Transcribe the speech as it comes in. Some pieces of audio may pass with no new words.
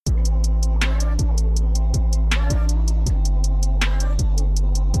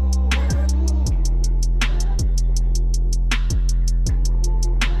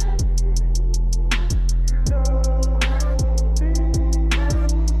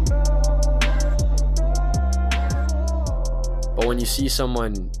But when you see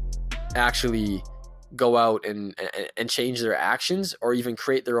someone actually go out and change their actions or even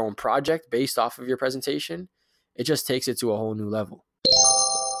create their own project based off of your presentation, it just takes it to a whole new level.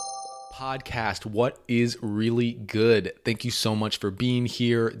 Podcast, what is really good? Thank you so much for being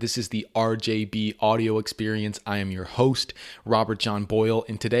here. This is the RJB audio experience. I am your host, Robert John Boyle,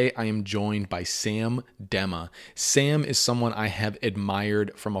 and today I am joined by Sam Demma. Sam is someone I have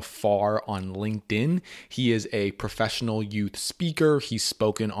admired from afar on LinkedIn. He is a professional youth speaker. He's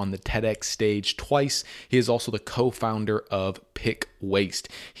spoken on the TEDx stage twice. He is also the co-founder of Pick Waste.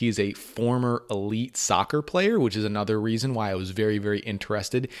 He is a former elite soccer player, which is another reason why I was very, very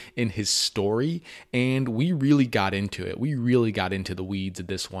interested in his story. And we really got into it. We really got into the weeds of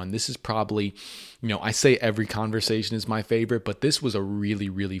this one. This is probably, I say every conversation is my favorite, but this was a really,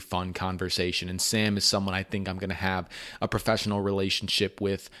 really fun conversation. And Sam is someone I think I'm going to have a professional relationship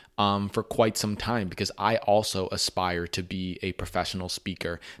with for quite some time, because I also aspire to be a professional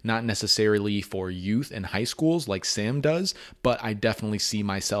speaker, not necessarily for youth and high schools like Sam does, but I definitely see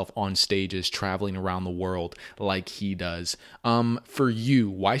myself on stages traveling around the world like he does. For you,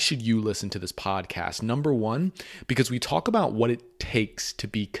 why should you listen to this podcast? Number one, because we talk about what it takes to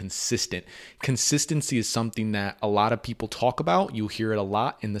be consistent. Consistency is something that a lot of people talk about. You hear it a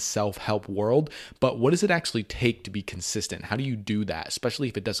lot in the self-help world, but what does it actually take to be consistent? How do you do that, especially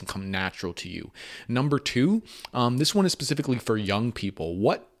if it doesn't come natural to you? Number two, this one is specifically for young people.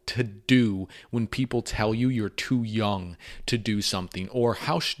 What to do when people tell you you're too young to do something, or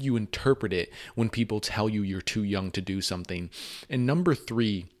how should you interpret it when people tell you you're too young to do something? And number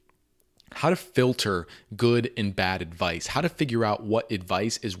three, how to filter good and bad advice, how to figure out what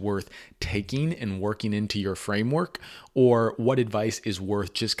advice is worth taking and working into your framework, or what advice is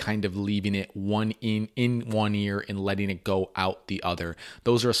worth just kind of leaving it in one ear and letting it go out the other.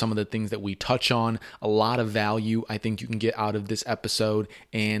 Those are some of the things that we touch on. A lot of value I think you can get out of this episode,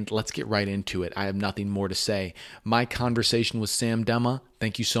 and let's get right into it. I have nothing more to say. My conversation with Sam Demma.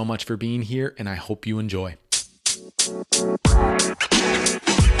 Thank you so much for being here, and I hope you enjoy.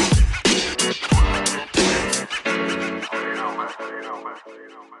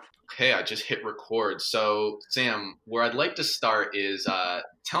 Okay, I just hit record. So, Sam, where I'd like to start is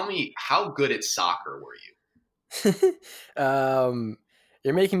tell me, how good at soccer were you?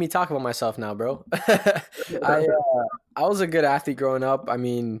 You're making me talk about myself now, bro. I was a good athlete growing up. I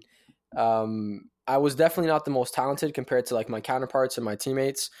mean, I was definitely not the most talented compared to like my counterparts and my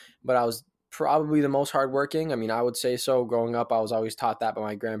teammates, but I was probably the most hardworking. I mean, I would say so. Growing up, I was always taught that by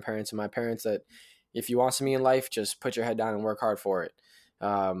my grandparents and my parents, that if you want something in life, just put your head down and work hard for it.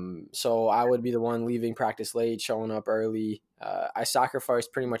 So I would be the one leaving practice late, showing up early. I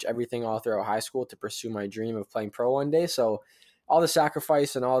sacrificed pretty much everything all throughout high school to pursue my dream of playing pro one day. So all the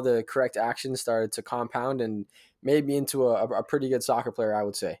sacrifice and all the correct actions started to compound and made me into a pretty good soccer player, I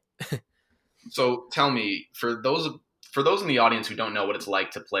would say. So tell me, for those in the audience who don't know what it's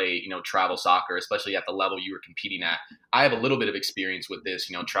like to play, travel soccer, especially at the level you were competing at, I have a little bit of experience with this,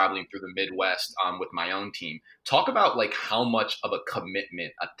 traveling through the Midwest with my own team. Talk about like how much of a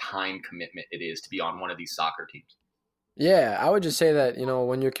commitment, a time commitment it is to be on one of these soccer teams. Yeah, I would just say that,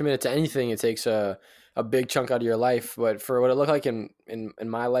 when you're committed to anything, it takes a big chunk out of your life. But for what it looked like in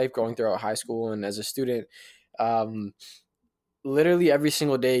my life going throughout high school and as a student, literally every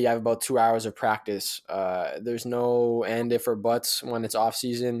single day you have about 2 hours of practice. There's no and if or buts when it's off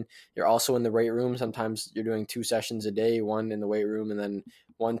season. You're also in the weight room. Sometimes you're doing 2 sessions a day, one in the weight room and then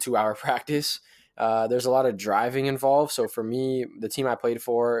 1 2-hour practice. There's a lot of driving involved. So for me, the team I played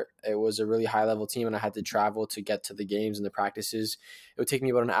for, it was a really high level team and I had to travel to get to the games and the practices. It would take me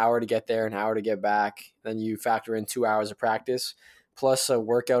about an hour to get there, an hour to get back. Then you factor in 2 hours of practice plus a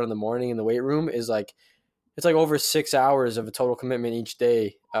workout in the morning in the weight room is like, it's like over 6 hours of a total commitment each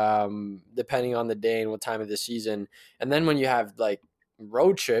day, depending on the day and what time of the season. And then when you have like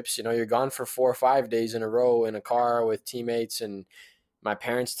road trips, you're gone for 4 or 5 days in a row in a car with teammates, and my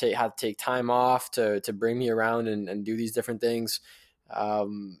parents had to take time off to bring me around and do these different things.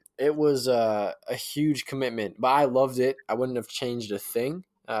 It was a huge commitment, but I loved it. I wouldn't have changed a thing.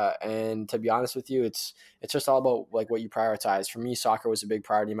 And to be honest with you, it's just all about like what you prioritize. For me, soccer was a big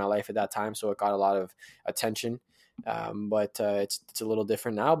priority in my life at that time, so it got a lot of attention. But it's a little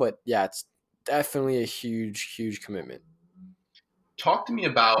different now. But yeah, it's definitely a huge commitment. Talk to me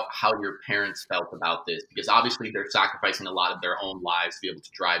about how your parents felt about this, because obviously they're sacrificing a lot of their own lives to be able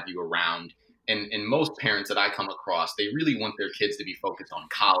to drive you around. And most parents that I come across, they really want their kids to be focused on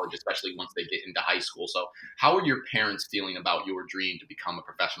college, especially once they get into high school. So how are your parents feeling about your dream to become a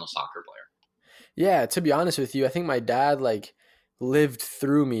professional soccer player? Yeah, to be honest with you, I think my dad, like lived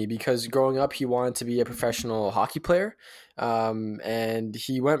through me because growing up, he wanted to be a professional hockey player. And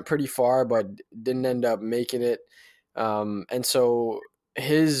he went pretty far, but didn't end up making it. And so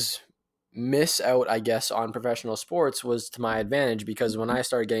his miss out, I guess, on professional sports was to my advantage because when I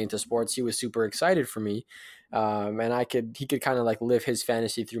started getting into sports, he was super excited for me. And he could kind of like live his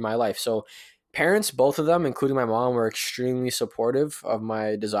fantasy through my life. So parents, both of them, including my mom, were extremely supportive of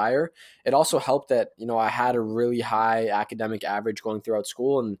my desire. It also helped that, I had a really high academic average going throughout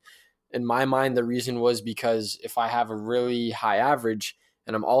school. And in my mind, the reason was because if I have a really high average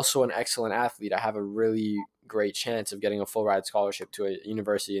and I'm also an excellent athlete, I have a really great chance of getting a full ride scholarship to a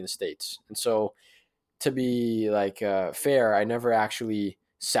university in the States. And so to be like fair, I never actually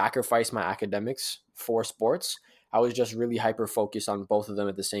sacrificed my academics for sports. I was just really hyper focused on both of them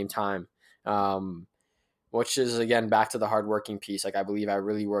at the same time. Um, which is again back to the hardworking piece. Like I believe I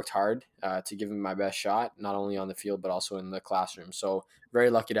really worked hard to give him my best shot, not only on the field but also in the classroom. So very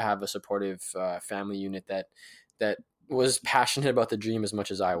lucky to have a supportive family unit that was passionate about the dream as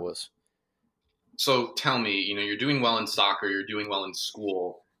much as I was. So tell me, you're doing well in soccer, you're doing well in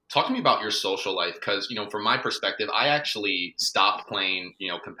school. Talk to me about your social life because, from my perspective, I actually stopped playing,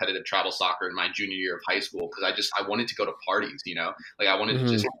 competitive travel soccer in my junior year of high school because I wanted to go to parties, like I wanted to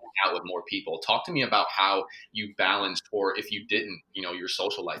just Mm-hmm. hang out with more people. Talk to me about how you balanced, or if you didn't, your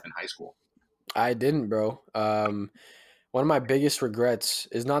social life in high school. I didn't, bro. One of my biggest regrets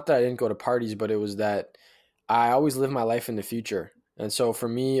is not that I didn't go to parties, but it was that I always live my life in the future. And so for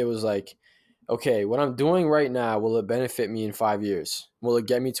me, it was like, okay, what I'm doing right now, will it benefit me in 5 years? Will it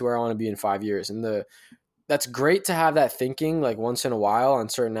get me to where I want to be in 5 years? And that's great to have that thinking like once in a while on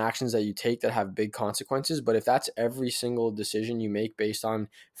certain actions that you take that have big consequences. But if that's every single decision you make based on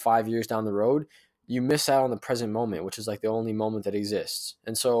 5 years down the road, you miss out on the present moment, which is like the only moment that exists.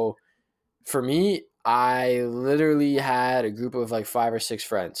 And so for me, I literally had a group of like 5 or 6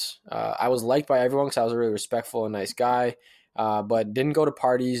 friends. I was liked by everyone because I was a really respectful and nice guy, but didn't go to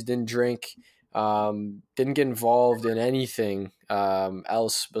parties, didn't drink, didn't get involved in anything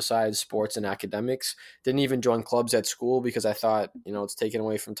else besides sports and academics. Didn't even join clubs at school because I thought, it's taken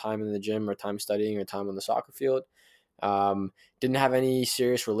away from time in the gym or time studying or time on the soccer field. Didn't have any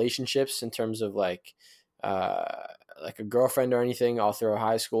serious relationships in terms of uh, like a girlfriend or anything all through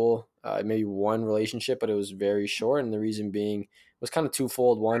high school. Maybe one relationship, but it was very short. And the reason being was kind of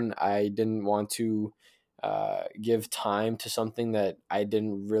twofold. One, I didn't want to give time to something that I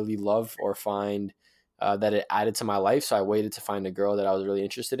didn't really love or find that it added to my life. So I waited to find a girl that I was really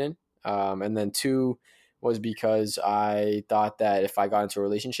interested in. And then two was because I thought that if I got into a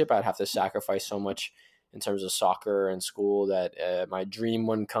relationship, I'd have to sacrifice so much in terms of soccer and school that my dream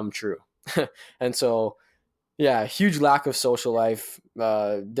wouldn't come true. And so, yeah, huge lack of social life.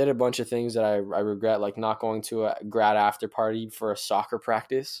 Did a bunch of things that I regret, like not going to a grad after party for a soccer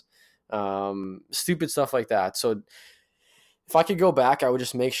practice. Stupid stuff like that. So if I could go back, I would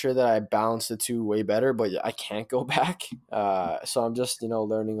just make sure that I balance the two way better, but I can't go back. So I'm just,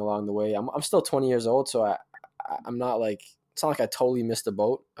 learning along the way. I'm still 20 years old, so I'm not like, it's not like I totally missed the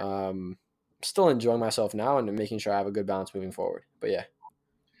boat. Still enjoying myself now and making sure I have a good balance moving forward. But yeah.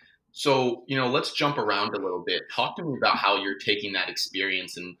 So, let's jump around a little bit. Talk to me about how you're taking that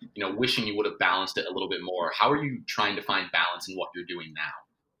experience and, wishing you would have balanced it a little bit more. How are you trying to find balance in what you're doing now?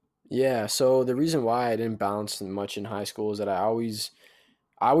 Yeah, so the reason why I didn't balance much in high school is that I always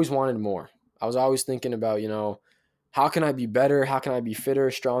wanted more. I was always thinking about, how can I be better? How can I be fitter,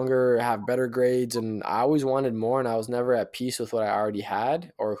 stronger, have better grades? And I always wanted more, and I was never at peace with what I already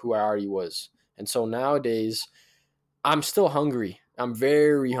had or who I already was. And so nowadays, I'm still hungry. I'm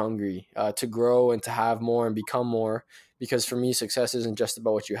very hungry to grow and to have more and become more because for me, success isn't just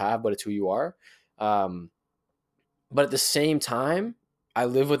about what you have, but it's who you are. Um, but at the same time, I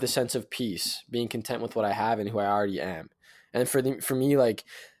live with a sense of peace, being content with what I have and who I already am. And for me, like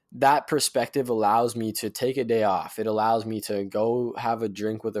that perspective allows me to take a day off. It allows me to go have a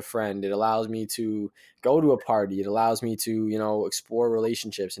drink with a friend. It allows me to go to a party. It allows me to, explore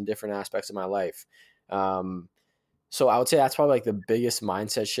relationships in different aspects of my life. Um, so I would say that's probably like the biggest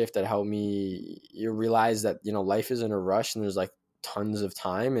mindset shift that helped me you realize that, life isn't a rush and there's like tons of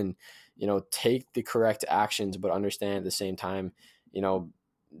time and, take the correct actions, but understand at the same time, you know,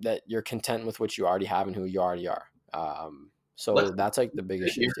 that you're content with what you already have and who you already are. Let's So that's like the get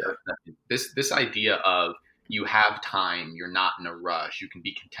biggest your shift. Yeah. perspective. This idea of you have time, you're not in a rush, you can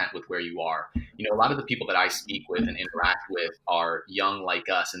be content with where you are. A lot of the people that I speak with and interact with are young like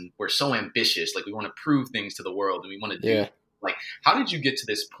us, and we're so ambitious. Like we want to prove things to the world, and we want to do Yeah. Like, how did you get to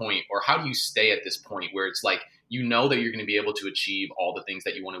this point, or how do you stay at this point where it's like, you know that you're going to be able to achieve all the things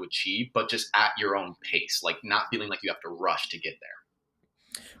that you want to achieve, but just at your own pace, like not feeling like you have to rush to get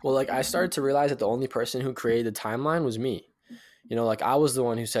there? Well, like I started to realize that the only person who created the timeline was me. Like I was the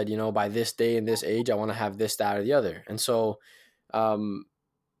one who said, by this day and this age, I want to have this, that, or the other. And so, um,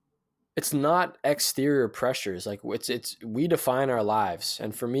 it's not exterior pressures. Like it's we define our lives.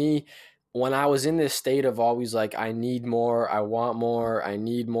 And for me, when I was in this state of always like, I need more, I want more, I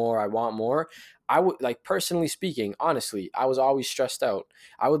need more, I want more, I would, like, personally speaking, honestly, I was always stressed out.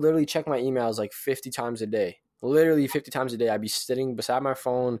 I would literally check my emails like 50 times a day. Literally 50 times a day. I'd be sitting beside my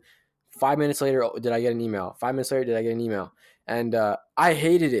phone. 5 minutes later, did I get an email? 5 minutes later, did I get an email? And I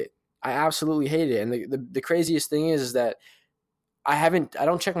hated it. I absolutely hated it. And the craziest thing is that I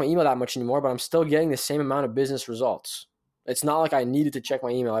don't check my email that much anymore, but I'm still getting the same amount of business results. It's not like I needed to check my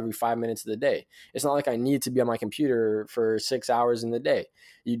email every 5 minutes of the day. It's not like I need to be on my computer for 6 hours in the day.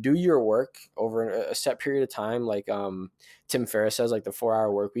 You do your work over a set period of time, like Tim Ferriss says, like the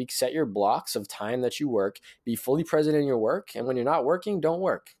 4-hour work week. Set your blocks of time that you work. Be fully present in your work, and when you're not working, don't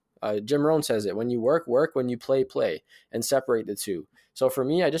work. Jim Rohn says it: when you work, work; when you play, play, and separate the two. So for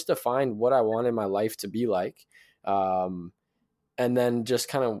me, I just defined what I wanted my life to be like. And then just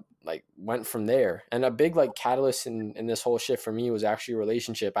kind of like went from there. And a big like catalyst in this whole shift for me was actually a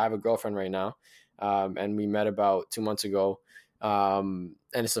relationship. I have a girlfriend right now, and we met about 2 months ago. And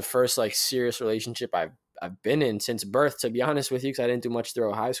it's the first like serious relationship I've been in since birth, to be honest with you, because I didn't do much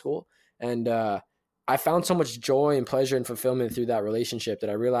throughout high school. And I found so much joy and pleasure and fulfillment through that relationship that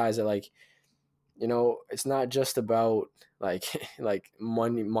I realized that, like, it's not just about like like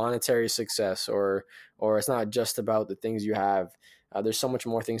money, monetary success, or it's not just about the things you have. There's so much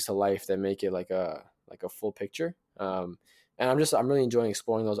more things to life that make it like a full picture. And I'm really enjoying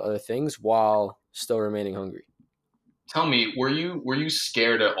exploring those other things while still remaining hungry. Tell me, were you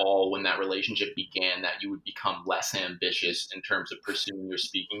scared at all when that relationship began that you would become less ambitious in terms of pursuing your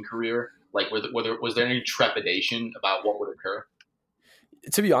speaking career? Like, was there any trepidation about what would occur?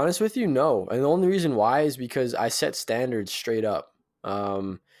 To be honest with you, no. And the only reason why is because I set standards straight up.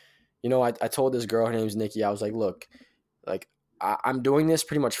 Um, I told this girl, her name's Nikki, I was like, look, like I'm doing this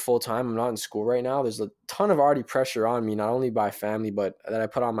pretty much full time. I'm not in school right now. There's a ton of already pressure on me, not only by family, but that I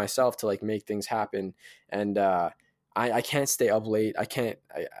put on myself to like make things happen. And I can't stay up late. I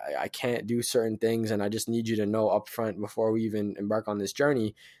can't do certain things. And I just need you to know upfront before we even embark on this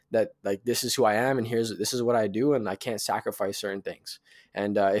journey that like this is who I am, and this is what I do, and I can't sacrifice certain things.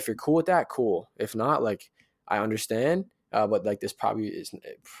 And if you're cool with that, cool. If not, like, I understand. But like this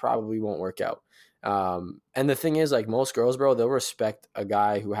it probably won't work out. And the thing is, like, most girls, bro, they'll respect a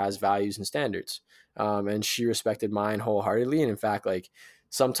guy who has values and standards. And she respected mine wholeheartedly. And in fact, like,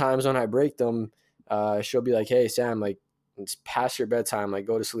 sometimes when I break them, she'll be like, "Hey, Sam, like, it's past your bedtime. Like,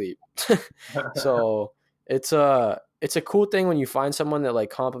 go to sleep." So it's a cool thing when you find someone that like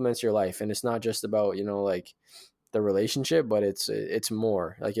complements your life, and it's not just about like the relationship, but it's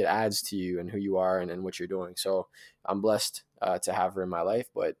more like it adds to you and who you are and what you're doing. So I'm blessed to have her in my life,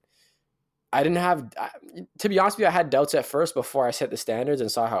 but I didn't have, to be honest with you, I had doubts at first before I set the standards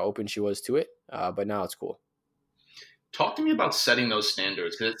and saw how open she was to it. But now it's cool. Talk to me about setting those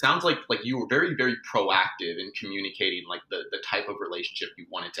standards, because it sounds like you were very, very proactive in communicating like the type of relationship you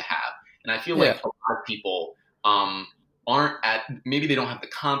wanted to have. And I feel like Yeah. a lot of people aren't at, maybe they don't have the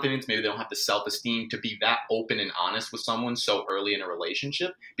confidence, maybe they don't have the self-esteem to be that open and honest with someone so early in a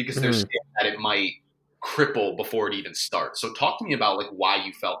relationship, because they're Mhm. scared that it might cripple before it even starts. So talk to me about like why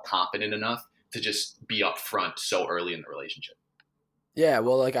you felt confident enough to just be upfront so early in the relationship. Yeah.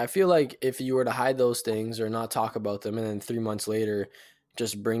 Well, like, I feel like if you were to hide those things or not talk about them and then 3 months later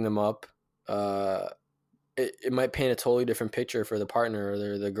just bring them up, uh, it might paint a totally different picture for the partner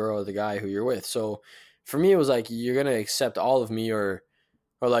or the girl or the guy who you're with. So for me, it was like, you're going to accept all of me or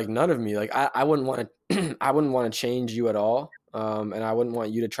like none of me. Like, I wouldn't want to, I wouldn't want to change you at all. And I wouldn't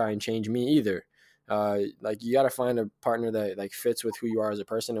want you to try and change me either. Like, you got to find a partner that like fits with who you are as a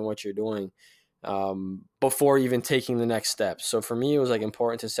person and what you're doing, before even taking the next step. So for me, it was like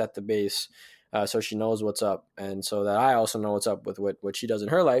important to set the base, so she knows what's up, and so that I also know what's up with what she does in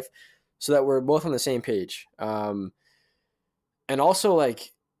her life, so that we're both on the same page. And also,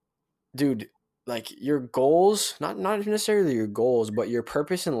 like, dude, like, your goals, not necessarily your goals, but your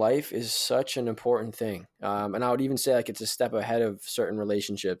purpose in life is such an important thing. And I would even say like it's a step ahead of certain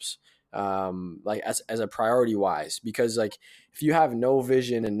relationships, like as a priority wise, because like if you have no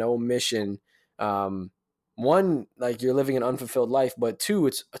vision and no mission, um, one, like, you're living an unfulfilled life, but two,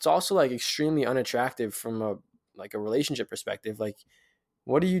 it's also like extremely unattractive from a like a relationship perspective. Like,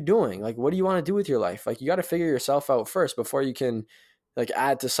 what are you doing? Like, what do you want to do with your life? Like, you got to figure yourself out first before you can like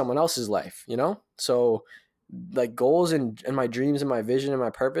add to someone else's life, you know? So like goals and my dreams and my vision and my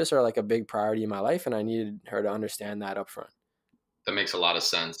purpose are like a big priority in my life. And I needed her to understand that up front. That makes a lot of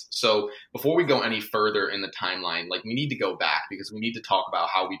sense. So before we go any further in the timeline, like we need to go back because we need to talk about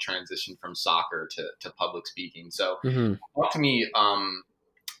how we transitioned from soccer to public speaking. So Mm-hmm. talk to me,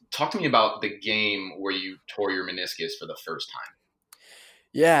 talk to me about the game where you tore your meniscus for the first time.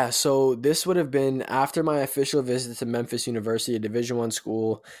 Yeah, so this would have been after my official visit to Memphis University, a Division I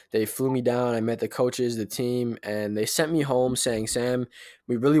school. They flew me down. I met the coaches, the team, and they sent me home saying, "Sam,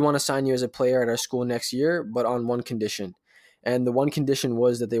 we really want to sign you as a player at our school next year, but on one condition." And the one condition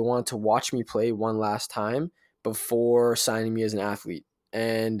was that they wanted to watch me play one last time before signing me as an athlete.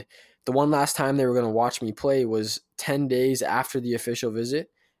 And the one last time they were going to watch me play was 10 days after the official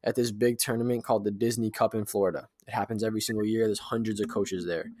visit at this big tournament called the Disney Cup in Florida. It happens every single year. There's hundreds of coaches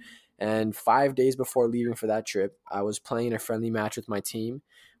there. And 5 days before leaving for that trip, I was playing a friendly match with my team,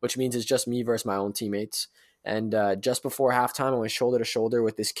 which means it's just me versus my own teammates. And just before halftime, I went shoulder to shoulder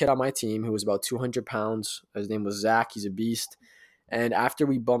with this kid on my team who was about 200 pounds. His name was Zach. He's a beast. And after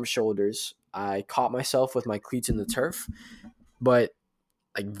we bumped shoulders, I caught myself with my cleats in the turf. But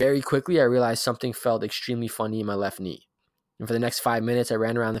like very quickly, I realized something felt extremely funny in my left knee. And for the next 5 minutes, I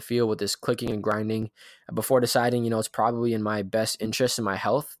ran around the field with this clicking and grinding before deciding, it's probably in my best interest in my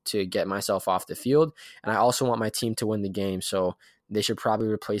health to get myself off the field. And I also want my team to win the game. So they should probably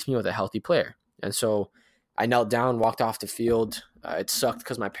replace me with a healthy player. And so I knelt down, walked off the field. It sucked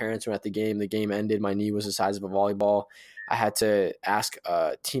because my parents were at the game. The game ended. My knee was the size of a volleyball. I had to ask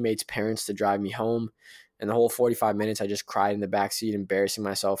teammates' parents to drive me home. And the whole 45 minutes, I just cried in the backseat, embarrassing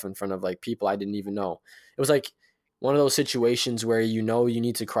myself in front of like people I didn't even know. It was like one of those situations where you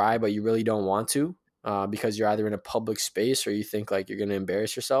need to cry, but you really don't want to because you're either in a public space or you think like you're going to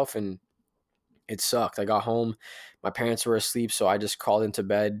embarrass yourself. And it sucked. I got home. My parents were asleep, so I just crawled into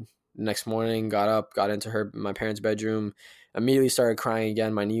bed the next morning, got up, got into my parents' bedroom, immediately started crying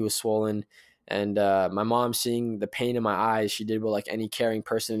again. My knee was swollen. And my mom, seeing the pain in my eyes, she did what like any caring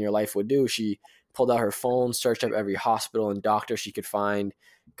person in your life would do. She pulled out her phone, searched up every hospital and doctor she could find,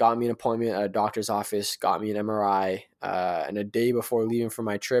 got me an appointment at a doctor's office, got me an MRI. And a day before leaving for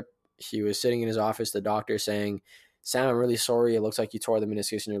my trip, he was sitting in his office, the doctor saying, "Sam, I'm really sorry. It looks like you tore the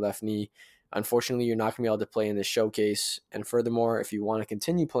meniscus in your left knee. Unfortunately, you're not going to be able to play in this showcase. And furthermore, if you want to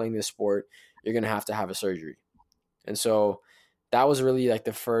continue playing this sport, you're going to have a surgery." And so that was really like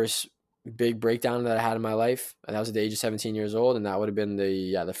the first big breakdown that I had in my life. And that was at the age of 17 years old. And that would have been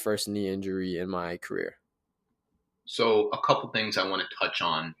the first knee injury in my career. So a couple things I want to touch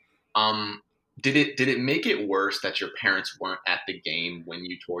on. Um, did it make it worse that your parents weren't at the game when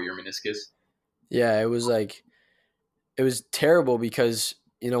you tore your meniscus? Yeah, it was terrible because,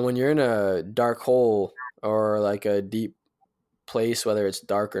 when you're in a dark hole or like a deep place, whether it's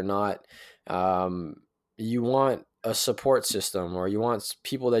dark or not, um, you want a support system or you want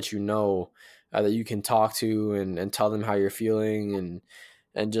people that that you can talk to and tell them how you're feeling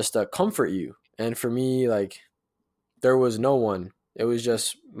and just comfort you. And for me, like there was no one. It was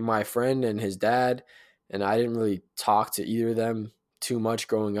just my friend and his dad, and I didn't really talk to either of them too much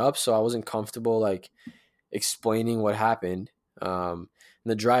growing up, so I wasn't comfortable like explaining what happened. And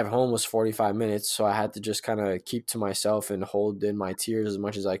the drive home was 45 minutes, so I had to just kind of keep to myself and hold in my tears as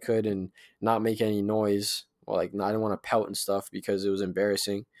much as I could and not make any noise. Well, like I didn't want to pout and stuff because it was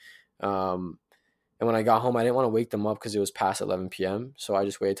embarrassing. Um, and when I got home, I didn't want to wake them up because it was past 11 p.m. So I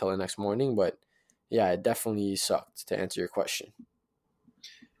just waited till the next morning. But yeah, it definitely sucked to answer your question.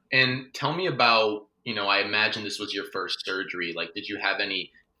 And tell me about, I imagine this was your first surgery. Like, did you have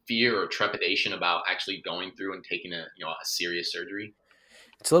any fear or trepidation about actually going through and taking a serious surgery?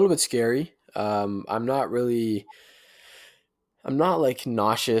 It's a little bit scary. I'm not like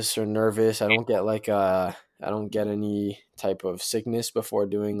nauseous or nervous. I don't get any type of sickness before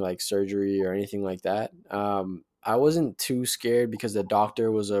doing like surgery or anything like that. I wasn't too scared because the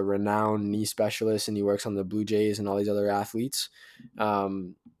doctor was a renowned knee specialist and he works on the Blue Jays and all these other athletes.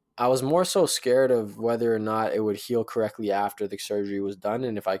 Um, I was more so scared of whether or not it would heal correctly after the surgery was done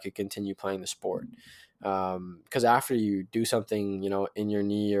and if I could continue playing the sport. Because after you do something, in your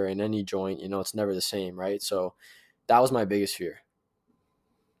knee or in any joint, it's never the same, right? So that was my biggest fear.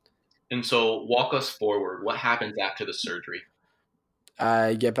 And so walk us forward. What happens after the surgery?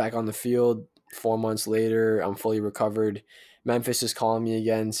 I get back on the field 4 months later. I'm fully recovered. Memphis is calling me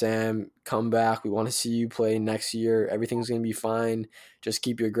again. "Sam, come back. We want to see you play next year. Everything's going to be fine. Just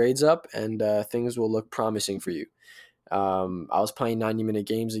keep your grades up and things will look promising for you." I was playing 90-minute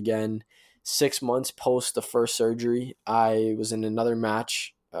games again. 6 months post the first surgery, I was in another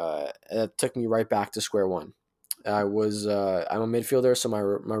match. It took me right back to square one. I'm a midfielder, so my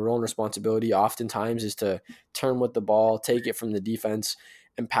role and responsibility oftentimes is to turn with the ball, take it from the defense,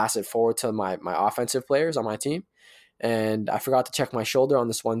 and pass it forward to my offensive players on my team. And I forgot to check my shoulder on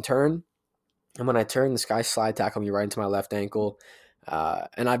this one turn. And when I turned, this guy slide tackled me right into my left ankle.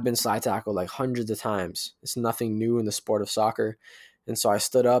 And I've been slide tackled like hundreds of times. It's nothing new in the sport of soccer. And so I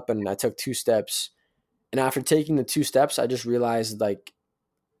stood up and I took 2 steps. And after taking the 2 steps, I just realized like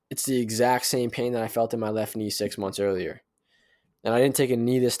it's the exact same pain that I felt in my left knee 6 months earlier. And I didn't take a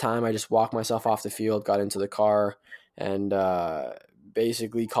knee this time. I just walked myself off the field, got into the car, and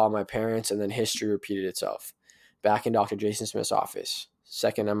basically called my parents. And then history repeated itself. Back in Dr. Jason Smith's office,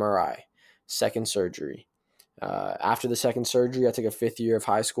 second MRI, second surgery. After the second surgery, I took a 5th year of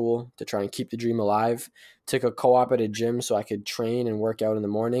high school to try and keep the dream alive. Took a co-op at a gym so I could train and work out in the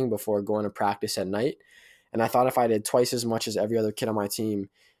morning before going to practice at night. And I thought if I did twice as much as every other kid on my team,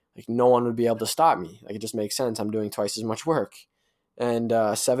 like no one would be able to stop me. Like it just makes sense. I'm doing twice as much work. And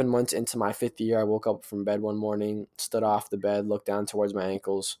 7 months into my 5th year, I woke up from bed one morning, stood off the bed, looked down towards my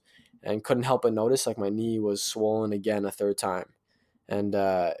ankles, and couldn't help but notice like my knee was swollen again a third time. And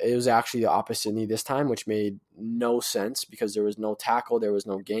it was actually the opposite knee this time, which made no sense because there was no tackle, there was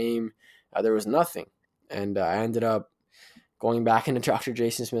no game, there was nothing. And I ended up going back into Dr.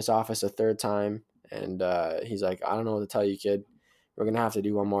 Jason Smith's office a third time. And he's like, I don't know what to tell you, kid. We're going to have to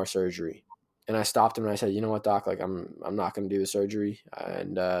do one more surgery. And I stopped him and I said, you know what, doc, like I'm not going to do the surgery.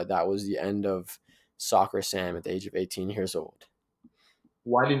 And that was the end of Soccer Sam at the age of 18 years old.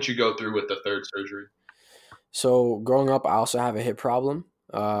 Why didn't you go through with the third surgery? So growing up, I also have a hip problem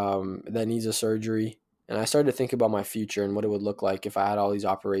that needs a surgery. And I started to think about my future and what it would look like if I had all these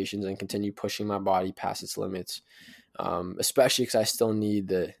operations and continued pushing my body past its limits, especially because I still need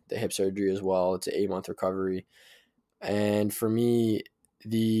the hip surgery as well. It's an 8-month recovery. And for me,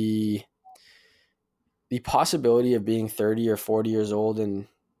 the possibility of being 30 or 40 years old and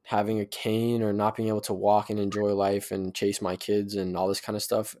having a cane or not being able to walk and enjoy life and chase my kids and all this kind of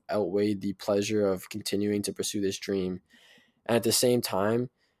stuff outweighed the pleasure of continuing to pursue this dream. And at the same time,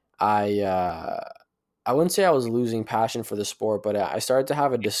 I wouldn't say I was losing passion for the sport, but I started to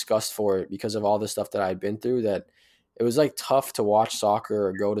have a disgust for it because of all the stuff that I'd been through, that it was like tough to watch soccer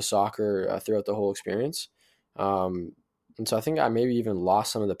or go to soccer throughout the whole experience. And so I think I maybe even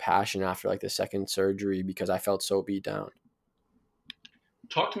lost some of the passion after like the second surgery because I felt so beat down.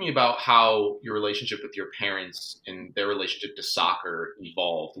 Talk to me about how your relationship with your parents and their relationship to soccer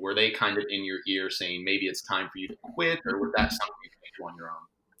evolved. Were they kind of in your ear saying maybe it's time for you to quit, or was that something you could do on your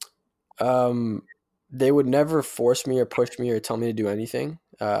own? They would never force me or push me or tell me to do anything.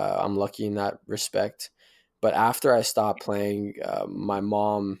 I'm lucky in that respect. But after I stopped playing, my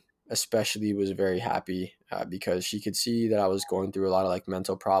mom especially was very happy because she could see that I was going through a lot of like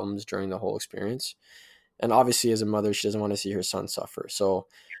mental problems during the whole experience. And obviously as a mother, she doesn't want to see her son suffer. So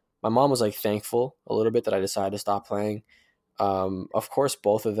my mom was like thankful a little bit that I decided to stop playing. Of course,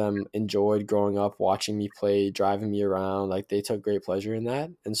 both of them enjoyed growing up, watching me play, driving me around. Like they took great pleasure in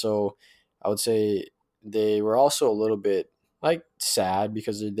that. And so I would say they were also a little bit like sad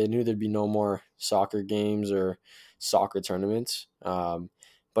because they knew there'd be no more soccer games or soccer tournaments.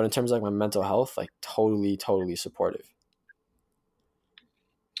 But in terms of like my mental health, like totally, totally supportive.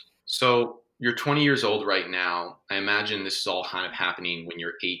 So you're 20 years old right now. I imagine this is all kind of happening when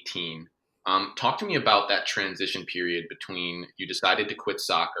you're 18. Talk to me about that transition period between you decided to quit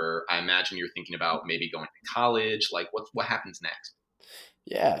soccer. I imagine you're thinking about maybe going to college. Like what happens next?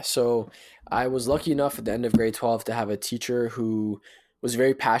 Yeah, so I was lucky enough at the end of grade 12 to have a teacher who was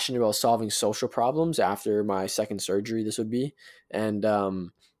very passionate about solving social problems after my second surgery, this would be. And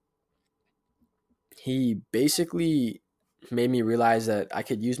he basically made me realize that I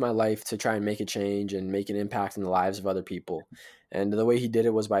could use my life to try and make a change and make an impact in the lives of other people. And the way he did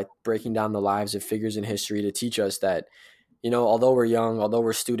it was by breaking down the lives of figures in history to teach us that, although we're young, although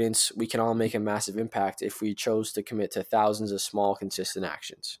we're students, we can all make a massive impact if we chose to commit to thousands of small, consistent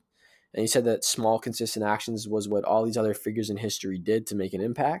actions. And he said that small, consistent actions was what all these other figures in history did to make an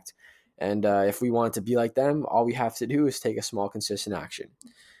impact. And if we wanted to be like them, all we have to do is take a small, consistent action.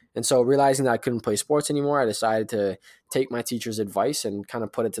 And so realizing that I couldn't play sports anymore, I decided to take my teacher's advice and kind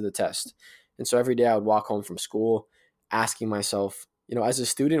of put it to the test. And so every day I would walk home from school asking myself, as a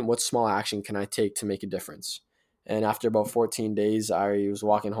student, what small action can I take to make a difference? And after about 14 days, I was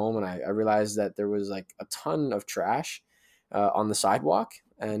walking home and I realized that there was like a ton of trash on the sidewalk.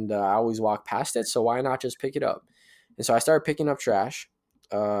 And I always walk past it. So why not just pick it up? And so I started picking up trash.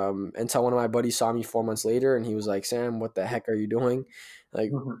 until one of my buddies saw me 4 months later, and he was like, Sam, what the heck are you doing?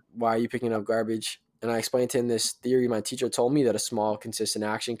 Like, why are you picking up garbage? And I explained to him this theory my teacher told me, that a small, consistent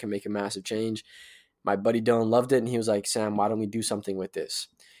action can make a massive change. My buddy Dylan loved it, and he was like, Sam, why don't we do something with this?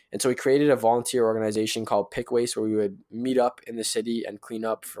 And so we created a volunteer organization called Pick Waste, where we would meet up in the city and clean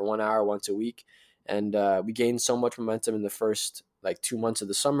up for 1 hour once a week. And we gained so much momentum in the first 2 months of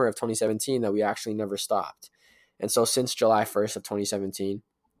the summer of 2017 that we actually never stopped. And so since July 1st of 2017,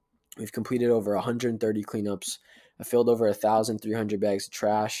 we've completed over 130 cleanups, filled over 1,300 bags of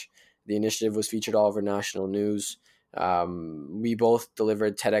trash. The initiative was featured all over national news. We both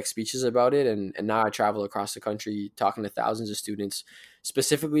delivered TEDx speeches about it, and now I travel across the country talking to thousands of students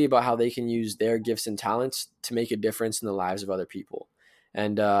specifically about how they can use their gifts and talents to make a difference in the lives of other people.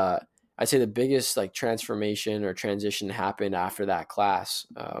 And I'd say the biggest transformation or transition happened after that class,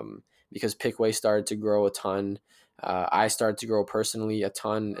 because Pickway started to grow a ton. I started to grow personally a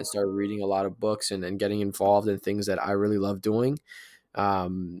ton and started reading a lot of books and getting involved in things that I really love doing.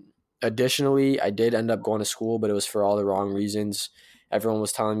 Um, Additionally, I did end up going to school, but it was for all the wrong reasons. Everyone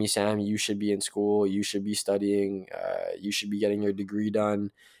was telling me, Sam, you should be in school, you should be studying, you should be getting your degree done.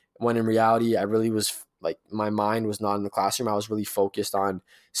 When in reality, I really was my mind was not in the classroom. I was really focused on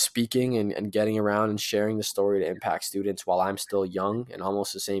speaking and getting around and sharing the story to impact students while I'm still young and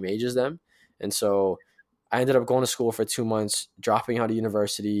almost the same age as them. And so I ended up going to school for 2 months, dropping out of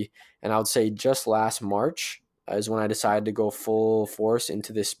university. And I would say just last March is when I decided to go full force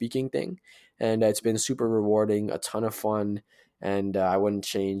into this speaking thing. And it's been super rewarding, a ton of fun, and I wouldn't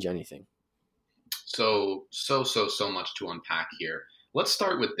change anything. So much to unpack here. Let's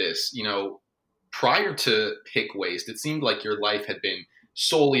start with this. Prior to Pick Waste, it seemed like your life had been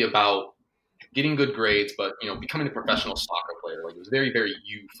solely about getting good grades, but becoming a professional soccer player. Like, it was very, very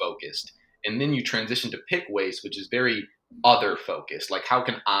you focused. And then you transitioned to Pick Waste, which is very other focused. Like, how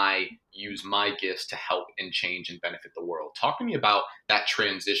can I use my gifts to help and change and benefit the world? Talk to me about that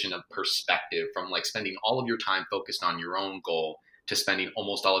transition of perspective from spending all of your time focused on your own goal to spending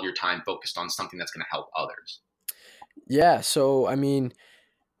almost all of your time focused on something that's going to help others. Yeah, so I mean,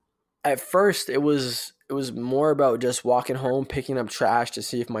 at first it was more about just walking home, picking up trash to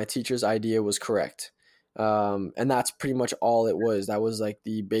see if my teacher's idea was correct. And that's pretty much all it was. That was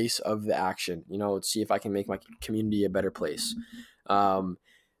the base of the action, see if I can make my community a better place. Um,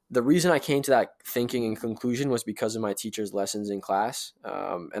 the reason I came to that thinking and conclusion was because of my teacher's lessons in class.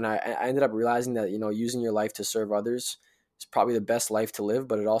 And I ended up realizing that, using your life to serve others is probably the best life to live,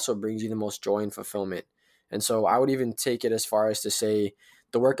 but it also brings you the most joy and fulfillment. And so I would even take it as far as to say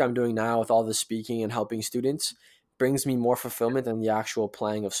the work I'm doing now with all the speaking and helping students brings me more fulfillment than the actual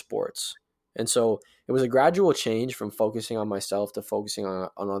playing of sports. And so it was a gradual change from focusing on myself to focusing on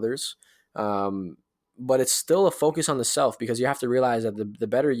others. Um, but it's still a focus on the self, because you have to realize that the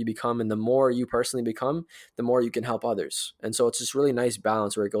better you become and the more you personally become, the more you can help others. And so it's this really nice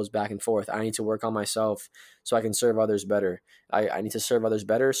balance where it goes back and forth. I need to work on myself so I can serve others better. I need to serve others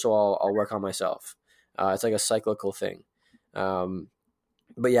better, so I'll work on myself. It's like a cyclical thing. Um,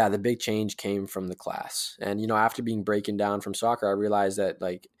 but yeah, the big change came from the class. And, after being breaking down from soccer, I realized that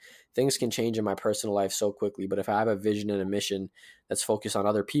things can change in my personal life so quickly. But if I have a vision and a mission that's focused on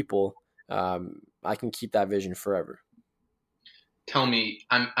other people, I can keep that vision forever. Tell me,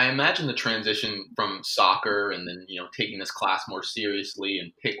 I imagine the transition from soccer and then taking this class more seriously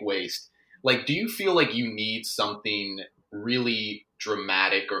and Pick Waste. Do you feel like you need something really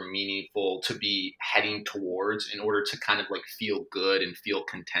dramatic or meaningful to be heading towards in order to kind of feel good and feel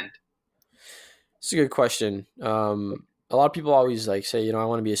content? It's a good question. A lot of people always say, I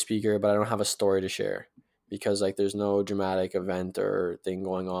want to be a speaker, but I don't have a story to share because there's no dramatic event or thing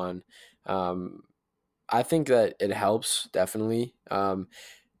going on. Um, I think that it helps definitely, but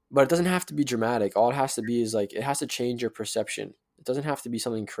it doesn't have to be dramatic. All it has to be is it has to change your perception. It doesn't have to be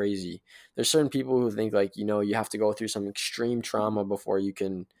something crazy. There's certain people who think you have to go through some extreme trauma before you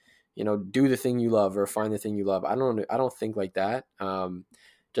can, do the thing you love or find the thing you love. I don't think like that.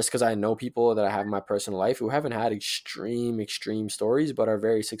 Just because I know people that I have in my personal life who haven't had extreme stories, but are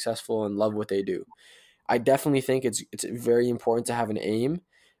very successful and love what they do. I definitely think it's very important to have an aim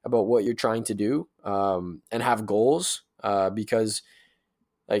about what you're trying to do, and have goals, because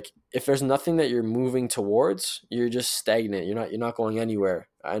if there's nothing that you're moving towards, you're just stagnant. You're not going anywhere.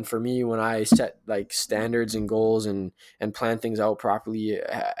 And for me, when I set standards and goals and plan things out properly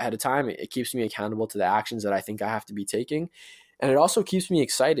ahead of time, it keeps me accountable to the actions that I think I have to be taking. And it also keeps me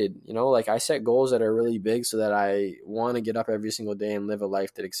excited. I set goals that are really big so that I want to get up every single day and live a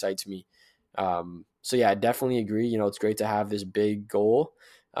life that excites me. So yeah, I definitely agree. It's great to have this big goal.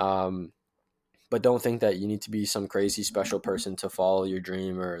 Um, but don't think that you need to be some crazy special person to follow your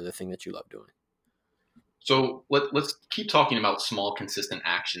dream or the thing that you love doing. So let's keep talking about small, consistent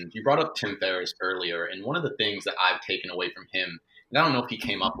actions. You brought up Tim Ferriss earlier, and one of the things that I've taken away from him, and I don't know if he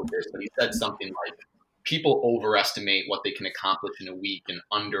came up with this, but he said something like, people overestimate what they can accomplish in a week and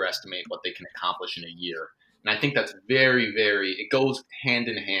underestimate what they can accomplish in a year. And I think that's very, very, it goes hand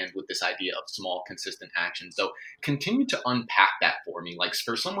in hand with this idea of small, consistent action. So continue to unpack that for me. Like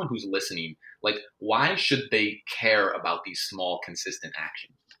for someone who's listening, like why should they care about these small, consistent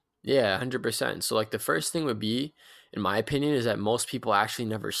actions? Yeah, 100%. So like the first thing would be, in my opinion, is that most people actually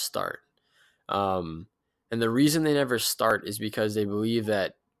never start. Um, and the reason they never start is because they believe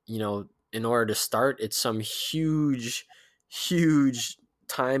that, in order to start, it's some huge, huge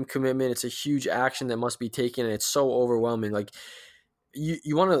time commitment. It's a huge action that must be taken, and it's so overwhelming. Like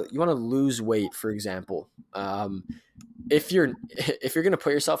you want to lose weight, for example. If you're going to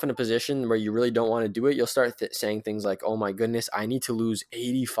put yourself in a position where you really don't want to do it, you'll start saying things like, "Oh my goodness, I need to lose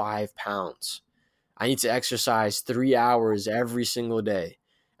 85 pounds. I need to exercise 3 hours every single day."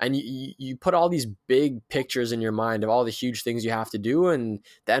 And you put all these big pictures in your mind of all the huge things you have to do, and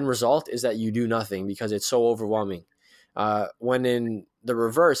the end result is that you do nothing because it's so overwhelming. When in the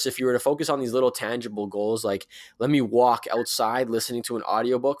reverse, if you were to focus on these little tangible goals, like let me walk outside listening to an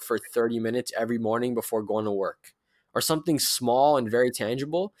audiobook for 30 minutes every morning before going to work, or something small and very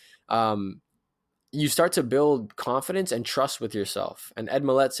tangible, you start to build confidence and trust with yourself. And Ed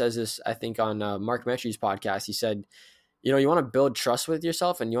Millett says this, I think, on Mark Metry's podcast. He said, you want to build trust with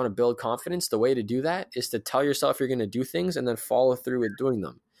yourself and you want to build confidence. The way to do that is to tell yourself you're going to do things and then follow through with doing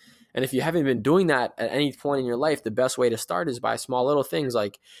them. And if you haven't been doing that at any point in your life, the best way to start is by small little things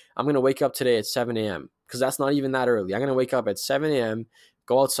like, I'm going to wake up today at 7 a.m. because that's not even that early. I'm going to wake up at 7 a.m.,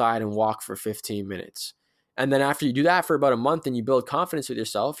 go outside and walk for 15 minutes. And then after you do that for about a month and you build confidence with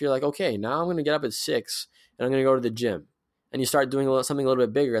yourself, you're like, okay, now I'm going to get up at 6 and I'm going to go to the gym. And you start doing something a little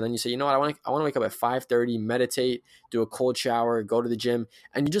bit bigger. And then you say, you know what, I want to wake up at 5:30, meditate, do a cold shower, go to the gym.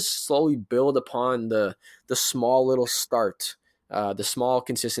 And you just slowly build upon the small little start, the small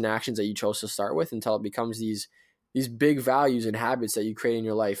consistent actions that you chose to start with until it becomes these big values and habits that you create in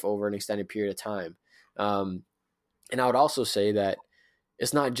your life over an extended period of time. And I would also say that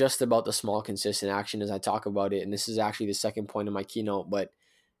it's not just about the small consistent action as I talk about it. And this is actually the second point of my keynote, but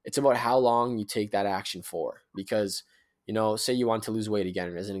it's about how long you take that action for. Because, say you want to lose weight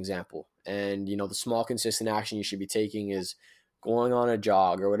again, as an example, and, the small consistent action you should be taking is going on a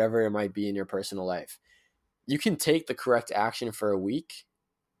jog or whatever it might be in your personal life. You can take the correct action for a week,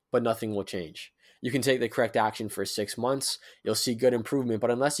 but nothing will change. You can take the correct action for 6 months. You'll see good improvement.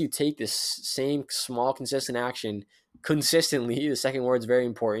 But unless you take this same small, consistent action consistently, the second word is very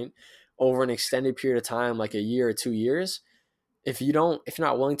important, over an extended period of time, like a year or 2 years, if you're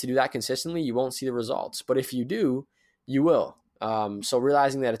not willing to do that consistently, you won't see the results. But if you do, you will. So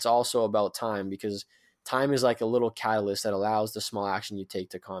realizing that it's also about time, because time is like a little catalyst that allows the small action you take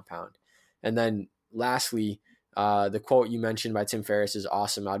to compound. And then lastly, the quote you mentioned by Tim Ferriss is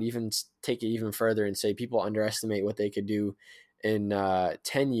awesome. I'd even take it even further and say people underestimate what they could do in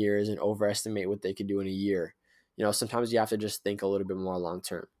 10 years and overestimate what they could do in a year. Sometimes you have to just think a little bit more long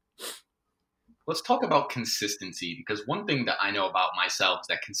term. Let's talk about consistency, because one thing that I know about myself is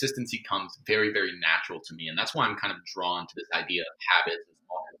that consistency comes very, very natural to me. And that's why I'm kind of drawn to this idea of habits and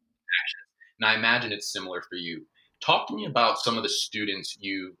small actions. And I imagine it's similar for you. Talk to me about some of the students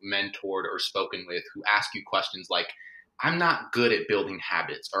you mentored or spoken with who ask you questions like, I'm not good at building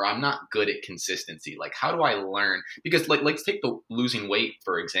habits, or I'm not good at consistency. Like, how do I learn? Because let's take the losing weight,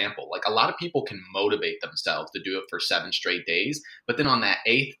 for example. Like a lot of people can motivate themselves to do it for 7 straight days, but then on that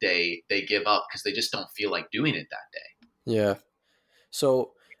 8th day, they give up because they just don't feel like doing it that day. Yeah.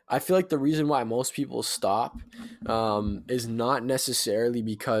 So I feel like the reason why most people stop is not necessarily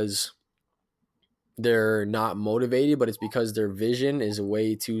because they're not motivated, but it's because their vision is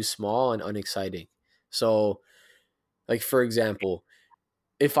way too small and unexciting. So, like, for example,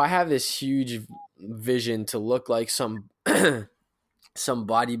 if I have this huge vision to look like some some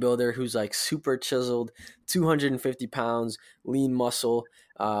bodybuilder who's like super chiseled, 250 pounds, lean muscle,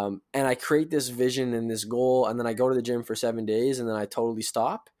 and I create this vision and this goal, and then I go to the gym for 7 days and then I totally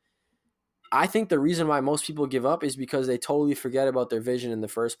stop, I think the reason why most people give up is because they totally forget about their vision in the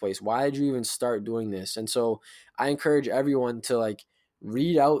first place. Why did you even start doing this? And so I encourage everyone to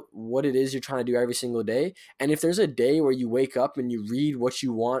read out what it is you're trying to do every single day. And if there's a day where you wake up and you read what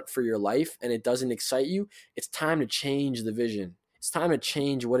you want for your life and it doesn't excite you, it's time to change the vision. It's time to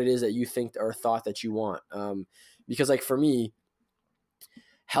change what it is that you think or thought that you want. Because for me,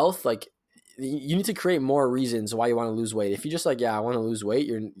 health, you need to create more reasons why you want to lose weight. If you just I want to lose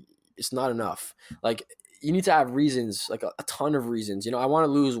weight, it's not enough. Like, you need to have reasons, like a ton of reasons. I want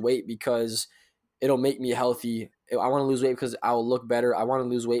to lose weight because it'll make me healthy. I want to lose weight because I will look better. I want to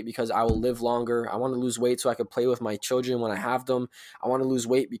lose weight because I will live longer. I want to lose weight so I can play with my children when I have them. I want to lose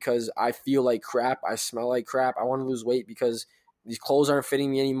weight because I feel like crap. I smell like crap. I want to lose weight because these clothes aren't fitting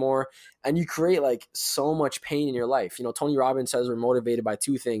me anymore. And you create like so much pain in your life. Tony Robbins says we're motivated by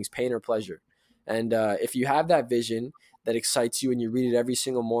two things, pain or pleasure. And if you have that vision that excites you and you read it every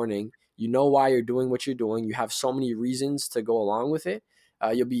single morning, you know why you're doing what you're doing. You have so many reasons to go along with it.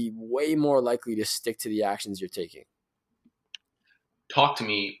 You'll be way more likely to stick to the actions you're taking. Talk to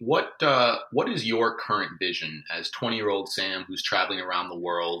me. What is your current vision as 20-year-old Sam, who's traveling around the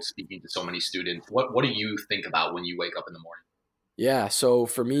world, speaking to so many students? What do you think about when you wake up in the morning? Yeah, so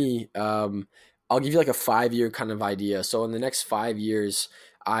for me, I'll give you like a 5-year kind of idea. So in the next 5 years,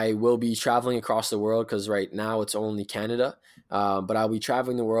 I will be traveling across the world because right now it's only Canada. But I'll be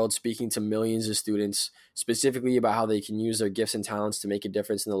traveling the world speaking to millions of students, specifically about how they can use their gifts and talents to make a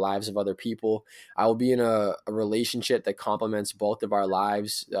difference in the lives of other people. I will be in a relationship that complements both of our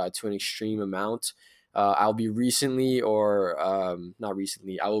lives to an extreme amount. I'll be not recently,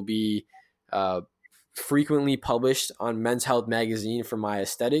 I will be frequently published on Men's Health magazine for my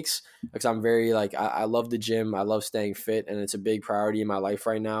aesthetics because I'm very I love the gym. I love staying fit, and it's a big priority in my life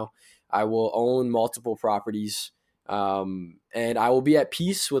right now. I will own multiple properties, and I will be at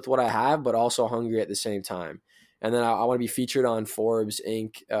peace with what I have, but also hungry at the same time. And then I want to be featured on Forbes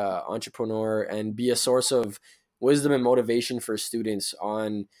Inc. Entrepreneur and be a source of wisdom and motivation for students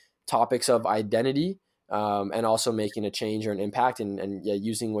on topics of identity, and also making a change or an impact, and yeah,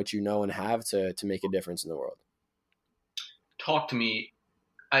 using what you know and have to make a difference in the world. Talk to me.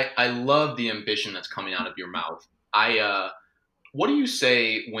 I love the ambition that's coming out of your mouth. What do you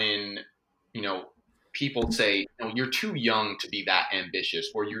say when you know people say you're too young to be that ambitious,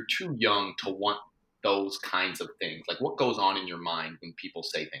 or you're too young to want those kinds of things? Like, what goes on in your mind when people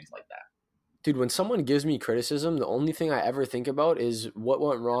say things like that? Dude, when someone gives me criticism, the only thing I ever think about is what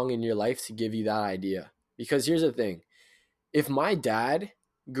went wrong in your life to give you that idea. Because here's the thing. If my dad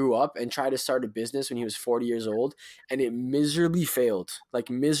grew up and tried to start a business when he was 40 years old and it miserably failed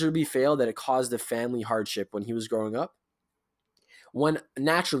that it caused a family hardship when he was growing up, when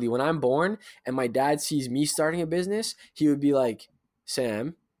I'm born and my dad sees me starting a business, he would be like,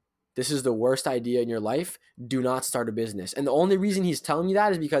 Sam, this is the worst idea in your life. Do not start a business. And the only reason he's telling me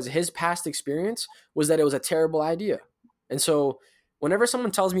that is because his past experience was that it was a terrible idea. And so whenever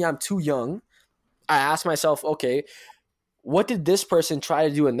someone tells me I'm too young, I ask myself, okay, what did this person try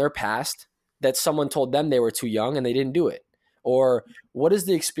to do in their past that someone told them they were too young and they didn't do it? Or what is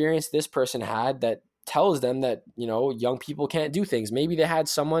the experience this person had that tells them that, young people can't do things? Maybe they had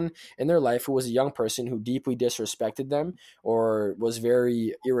someone in their life who was a young person who deeply disrespected them or was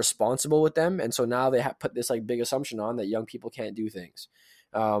very irresponsible with them. And so now they put this like big assumption on that young people can't do things.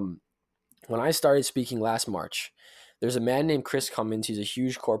 When I started speaking last March, there's a man named Chris Cummins. He's a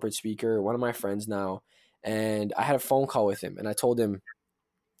huge corporate speaker, one of my friends now. And I had a phone call with him and I told him,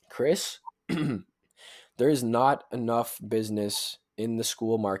 Chris, there is not enough business in the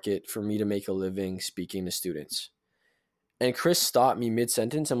school market for me to make a living speaking to students. And Chris stopped me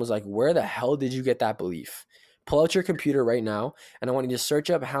mid-sentence and was like, where the hell did you get that belief? Pull out your computer right now and I want you to search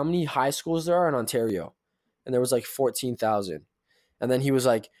up how many high schools there are in Ontario. And there was like 14,000. And then he was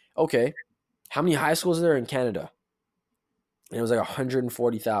like, okay, how many high schools are there in Canada? And it was like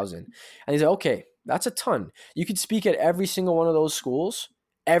 140,000. And he's like, okay, that's a ton. You could speak at every single one of those schools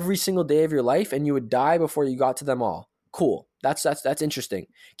every single day of your life and you would die before you got to them all. Cool. That's interesting.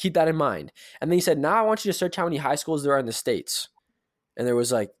 Keep that in mind. And then he said, now I want you to search how many high schools there are in the States. And there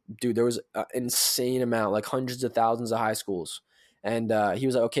was like, dude, there was an insane amount, like hundreds of thousands of high schools. And he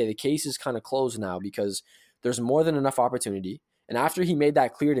was like, okay, the case is kind of closed now because there's more than enough opportunity. And after he made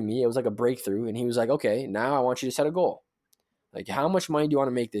that clear to me, it was like a breakthrough. And he was like, okay, now I want you to set a goal. Like, how much money do you want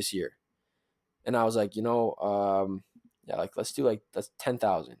to make this year? And I was like, yeah, like that's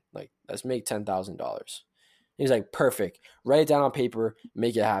 10,000. Like, let's make $10,000. He was like, perfect. Write it down on paper,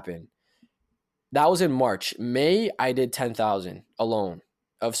 make it happen. That was in March. May, I did 10,000 alone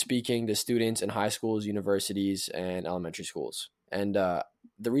of speaking to students in high schools, universities, and elementary schools. And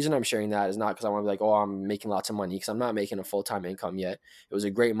the reason I'm sharing that is not because I want to be like, oh, I'm making lots of money, because I'm not making a full-time income yet. It was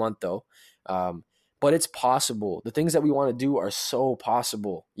a great month though. But it's possible. The things that we want to do are so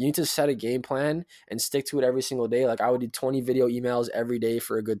possible. You need to set a game plan and stick to it every single day. Like, I would do 20 video emails every day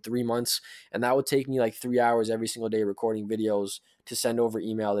for a good 3 months. And that would take me like 3 hours every single day recording videos to send over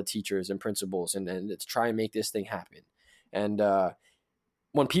email to teachers and principals and to try and make this thing happen. And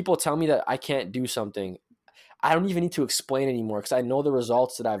when people tell me that I can't do something, I don't even need to explain anymore because I know the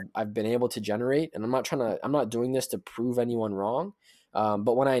results that I've been able to generate, and I'm not doing this to prove anyone wrong.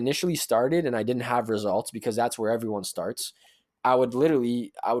 But when I initially started and I didn't have results, because that's where everyone starts, I would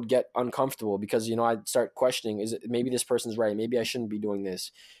get uncomfortable because, I'd start questioning, is it maybe this person's right? Maybe I shouldn't be doing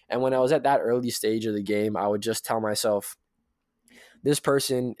this. And when I was at that early stage of the game, I would just tell myself, this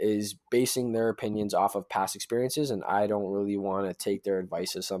person is basing their opinions off of past experiences, and I don't really want to take their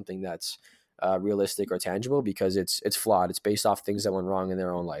advice as something that's realistic or tangible because it's flawed. It's based off things that went wrong in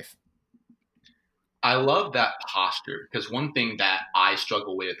their own life. I love that posture because one thing that I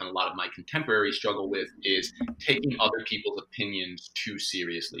struggle with and a lot of my contemporaries struggle with is taking other people's opinions too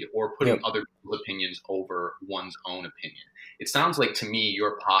seriously or putting Yep. other people's opinions over one's own opinion. It sounds like to me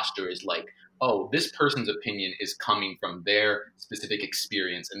your posture is like, oh, this person's opinion is coming from their specific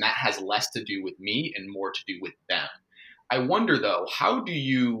experience and that has less to do with me and more to do with them. I wonder though, how do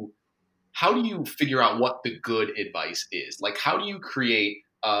you figure out what the good advice is? Like, how do you create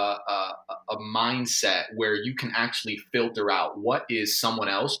a mindset where you can actually filter out what is someone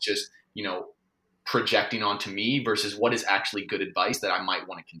else just, projecting onto me versus what is actually good advice that I might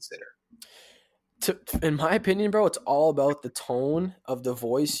want to consider? In my opinion, bro, it's all about the tone of the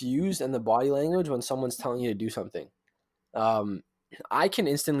voice used and the body language when someone's telling you to do something. Um, I can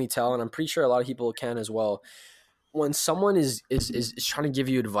instantly tell, and I'm pretty sure a lot of people can as well, when someone is trying to give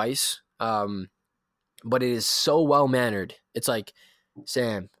you advice, but it is so well mannered. It's like,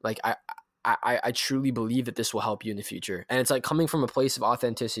 Sam, like I truly believe that this will help you in the future, and it's like coming from a place of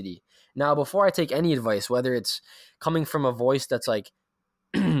authenticity. Now, before I take any advice, whether it's coming from a voice that's like,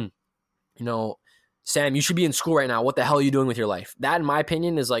 you know, Sam, you should be in school right now. What the hell are you doing with your life? That, in my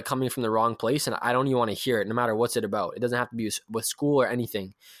opinion, is like coming from the wrong place, and I don't even want to hear it, no matter what's it about. It doesn't have to be with school or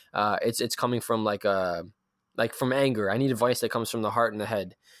anything. It's coming from like from anger. I need advice that comes from the heart and the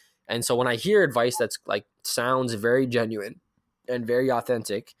head. And so when I hear advice that's like sounds very genuine and very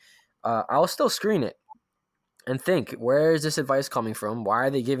authentic, I'll still screen it and think, where is this advice coming from? Why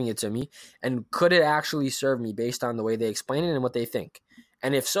are they giving it to me? And could it actually serve me based on the way they explain it and what they think?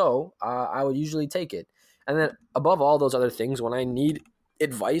 And if so, I would usually take it. And then above all those other things, when I need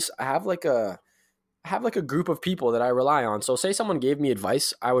advice, I have like a group of people that I rely on. So say someone gave me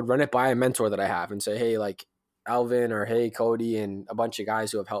advice, I would run it by a mentor that I have and say, hey, like Alvin or hey, Cody, and a bunch of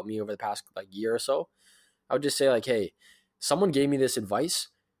guys who have helped me over the past like year or so. I would just say like, hey, someone gave me this advice.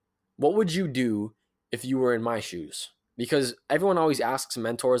 What would you do if you were in my shoes? Because everyone always asks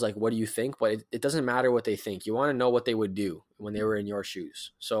mentors, like, what do you think? But it doesn't matter what they think. You want to know what they would do when they were in your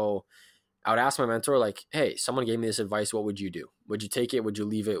shoes. So I would ask my mentor, like, hey, someone gave me this advice. What would you do? Would you take it? Would you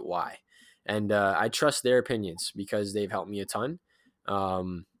leave it? Why? And I trust their opinions because they've helped me a ton.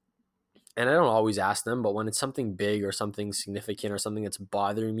 Um, and I don't always ask them, but when it's something big or something significant or something that's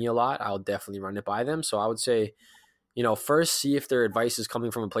bothering me a lot, I'll definitely run it by them. So I would say, first see if their advice is coming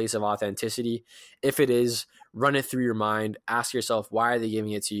from a place of authenticity. If it is, run it through your mind. Ask yourself, why are they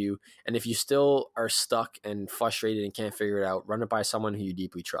giving it to you? And if you still are stuck and frustrated and can't figure it out, run it by someone who you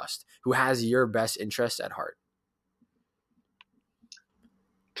deeply trust, who has your best interests at heart.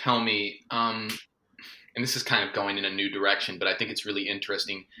 Tell me, and this is kind of going in a new direction, but I think it's really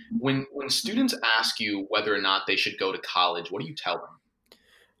interesting. When students ask you whether or not they should go to college, what do you tell them?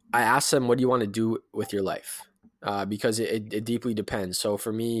 I ask them, what do you want to do with your life? Because it deeply depends. So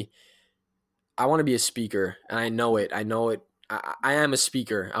for me, I want to be a speaker, and I know it. I know it. I am a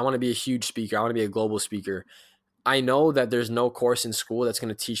speaker. I want to be a huge speaker. I want to be a global speaker. I know that there's no course in school that's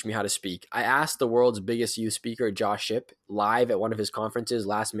going to teach me how to speak. I asked the world's biggest youth speaker, Josh Shipp, live at one of his conferences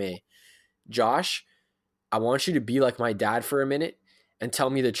last May. Josh, I want you to be like my dad for a minute and tell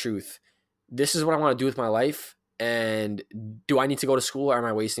me the truth. This is what I want to do with my life. And do I need to go to school or am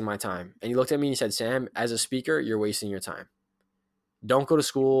I wasting my time? And he looked at me and he said, Sam, as a speaker, you're wasting your time. Don't go to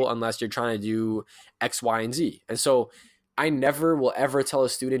school unless you're trying to do X, Y, and Z. And so I never will ever tell a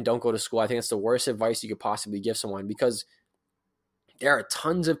student, don't go to school. I think it's the worst advice you could possibly give someone because there are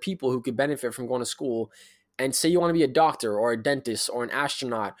tons of people who could benefit from going to school. And say you want to be a doctor or a dentist or an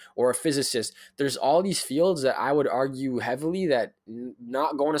astronaut or a physicist. There's all these fields that I would argue heavily that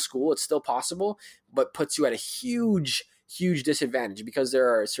not going to school, it's still possible, but puts you at a huge, huge disadvantage because there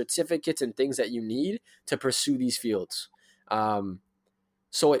are certificates and things that you need to pursue these fields.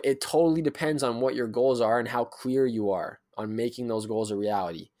 So it totally depends on what your goals are and how clear you are on making those goals a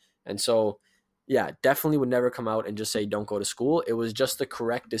reality. And so, yeah, definitely would never come out and just say, don't go to school. It was just the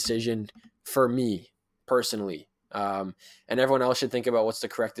correct decision for me personally. And everyone else should think about what's the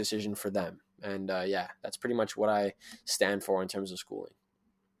correct decision for them. And yeah, that's pretty much what I stand for in terms of schooling.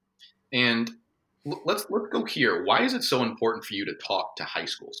 And let's go here. Why is it so important for you to talk to high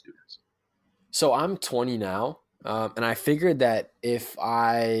school students? So I'm 20 now, and I figured that if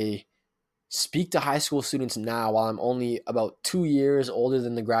I speak to high school students now while I'm only about 2 years older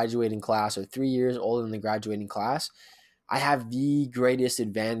than the graduating class or 3 years older than the graduating class, I have the greatest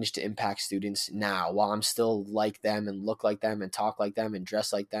advantage to impact students now while I'm still like them and look like them and talk like them and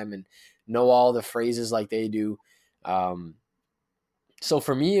dress like them and know all the phrases like they do. Um, so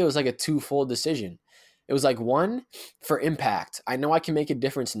for me, it was like a twofold decision. It was like one for impact. I know I can make a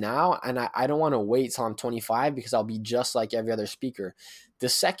difference now, and I don't want to wait till I'm 25 because I'll be just like every other speaker. The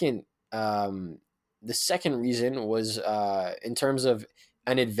second, um, the second reason was in terms of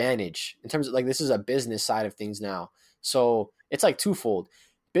an advantage. In terms of like this is a business side of things now, so it's like twofold.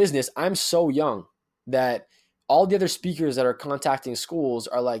 Business. I'm so young that all the other speakers that are contacting schools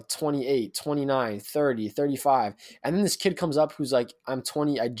are like 28, 29, 30, 35. And then this kid comes up who's like, I'm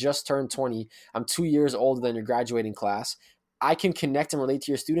 20, I just turned 20, I'm 2 years older than your graduating class. I can connect and relate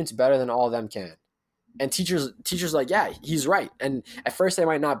to your students better than all of them can. And teachers like, yeah, he's right. And at first they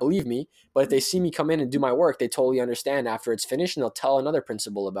might not believe me, but if they see me come in and do my work, they totally understand after it's finished and they'll tell another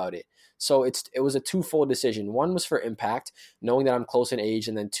principal about it. So it was a twofold decision. One was for impact, knowing that I'm close in age,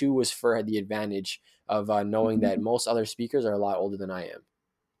 and then two was for the advantage of knowing that most other speakers are a lot older than I am.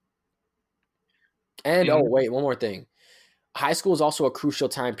 And oh And wait, one more thing. High school is also a crucial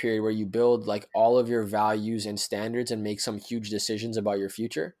time period where you build like all of your values and standards and make some huge decisions about your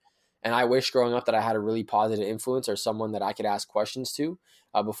future. And I wish growing up that I had a really positive influence or someone that I could ask questions to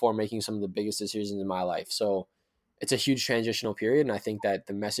before making some of the biggest decisions in my life. So it's a huge transitional period. And I think that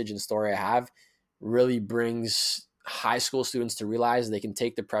the message and story I have really brings high school students to realize they can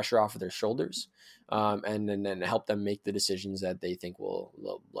take the pressure off of their shoulders and help them make the decisions that they think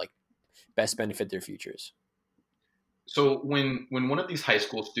will like best benefit their futures. so when one of these high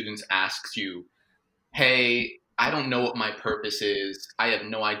school students asks you, "Hey, I don't know what my purpose is. I have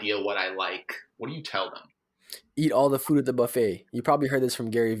no idea what I like." What do you tell them? Eat all the food at the buffet. You probably heard this from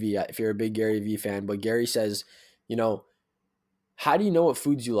Gary Vee if you're a big Gary Vee fan, but Gary says, you know, how do you know what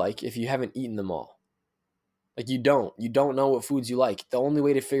foods you like if you haven't eaten them all? Like you don't. You don't know what foods you like. The only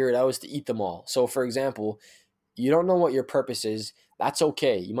way to figure it out is to eat them all. So for example, you don't know what your purpose is. That's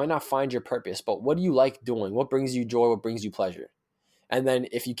okay. You might not find your purpose, but what do you like doing? What brings you joy? What brings you pleasure? And then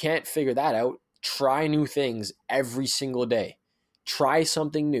if you can't figure that out, try new things every single day. Try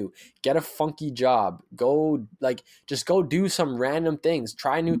something new. Get a funky job. Go like just go do some random things.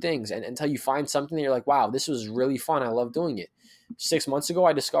 Try new things and until you find something that you're like, wow, this was really fun. I love doing it. 6 months ago,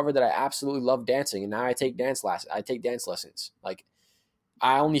 I discovered that I absolutely love dancing, and now I take dance lessons. Like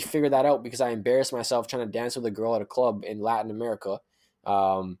I only figured that out because I embarrassed myself trying to dance with a girl at a club in Latin America.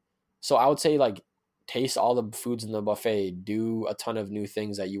 Um, so I would say like taste all the foods in the buffet, do a ton of new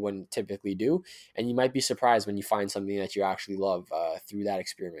things that you wouldn't typically do, and you might be surprised when you find something that you actually love through that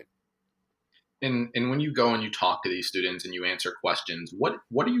experiment. And when you go and you talk to these students and you answer questions, what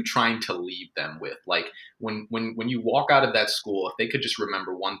are you trying to leave them with? Like when you walk out of that school, if they could just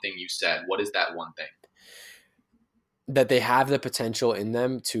remember one thing you said, what is that one thing? That they have the potential in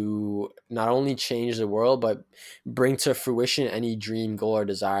them to not only change the world, but bring to fruition any dream, goal, or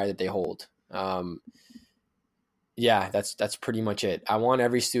desire that they hold. Yeah, that's pretty much it. I want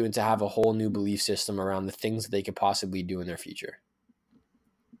every student to have a whole new belief system around the things that they could possibly do in their future.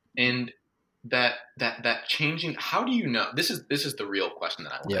 And that changing, how do you know, this is the real question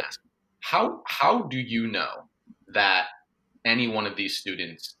that I want to Yep. ask. How do you know that any one of these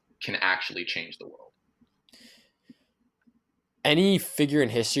students can actually change the world? Any figure in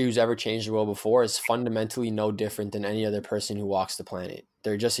history who's ever changed the world before is fundamentally no different than any other person who walks the planet.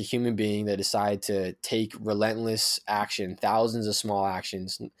 They're just a human being that decided to take relentless action, thousands of small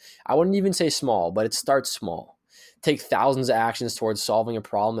actions. I wouldn't even say small, but it starts small. Take thousands of actions towards solving a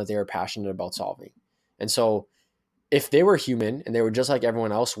problem that they were passionate about solving. And so if they were human and they were just like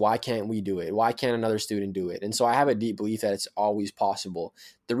everyone else, why can't we do it? Why can't another student do it? And so I have a deep belief that it's always possible.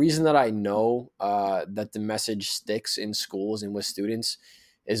 The reason that I know that the message sticks in schools and with students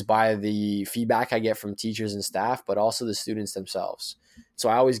is by the feedback I get from teachers and staff, but also the students themselves. So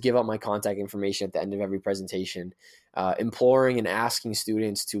I always give up my contact information at the end of every presentation, imploring and asking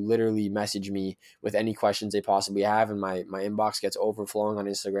students to literally message me with any questions they possibly have. And my inbox gets overflowing on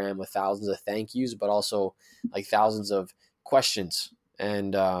Instagram with thousands of thank yous, but also like thousands of questions.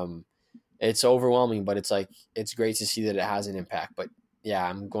 And it's overwhelming, but it's like, it's great to see that it has an impact. But yeah,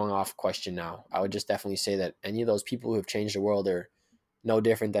 I'm going off question now. I would just definitely say that any of those people who have changed the world are no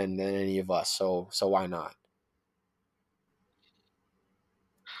different than any of us. So why not?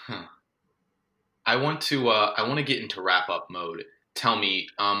 Huh. I want to get into wrap up mode. Tell me,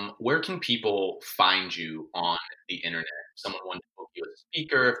 where can people find you on the internet? If someone wanted to book you a as a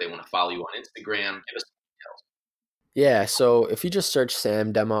speaker, if they want to follow you on Instagram, give us details. Yeah, so if you just search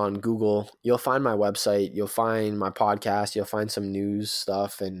Sam Demma on Google, you'll find my website, you'll find my podcast, you'll find some news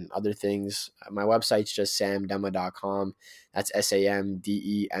stuff and other things. My website's just samdemma.com. That's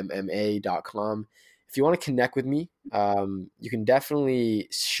SAMDEMMA.com. If you want to connect with me, you can definitely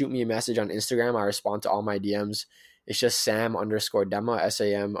shoot me a message on Instagram. I respond to all my DMs. It's just Sam underscore Demma,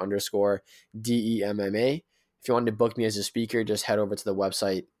 SAM underscore DEMMA. If you wanted to book me as a speaker, just head over to the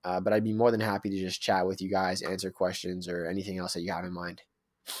website. But I'd be more than happy to just chat with you guys, answer questions, or anything else that you have in mind.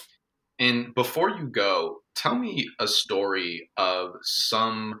 And before you go, tell me a story of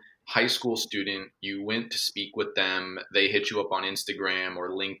some high school student. You went to speak with them, they hit you up on Instagram or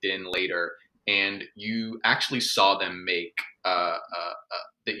LinkedIn later, and you actually saw them make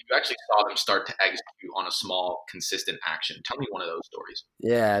that you actually saw them start to execute on a small, consistent action. Tell me one of those stories.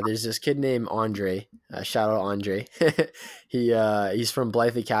 Yeah, there's this kid named Andre. Shout out Andre. He's from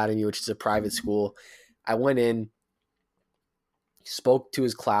Blythe Academy, which is a private school. I went in, spoke to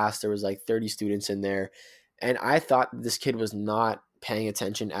his class. There was like 30 students in there, and I thought this kid was not paying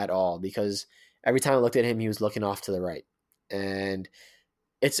attention at all because every time I looked at him, he was looking off to the right, and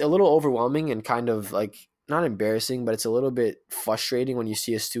it's a little overwhelming and kind of like not embarrassing, but it's a little bit frustrating when you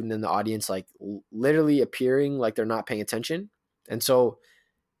see a student in the audience like literally appearing like they're not paying attention. And so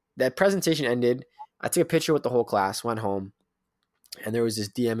that presentation ended. I took a picture with the whole class, went home, and there was this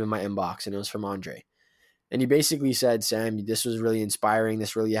DM in my inbox, and it was from Andre. And he basically said, Sam, this was really inspiring.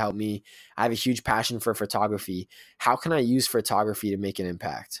 This really helped me. I have a huge passion for photography. How can I use photography to make an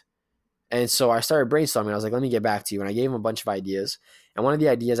impact? And so I started brainstorming. I was like, let me get back to you. And I gave him a bunch of ideas. And one of the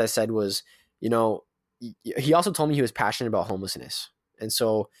ideas I said was, he also told me he was passionate about homelessness. And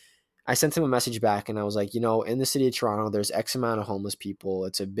so I sent him a message back and I was like, in the city of Toronto, there's X amount of homeless people.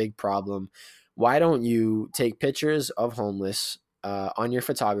 It's a big problem. Why don't you take pictures of homeless on your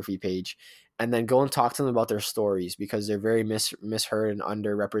photography page and then go and talk to them about their stories because they're very misheard and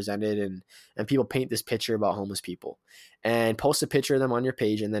underrepresented and people paint this picture about homeless people and post a picture of them on your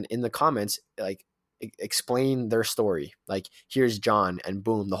page. And then in the comments, like explain their story. Like here's John and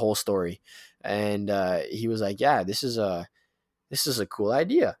boom, the whole story. And he was like, yeah, this is a cool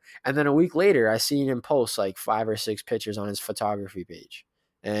idea. And then a week later, I seen him post like 5 or 6 pictures on his photography page.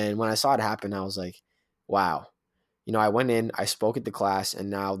 And when I saw it happen, I was like, wow. I went in, I spoke at the class, and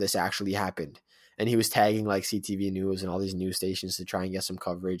now this actually happened. And he was tagging like CTV News and all these news stations to try and get some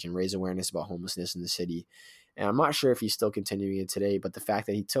coverage and raise awareness about homelessness in the city. And I'm not sure if he's still continuing it today, but the fact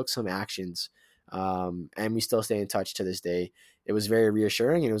that he took some actions and we still stay in touch to this day, it was very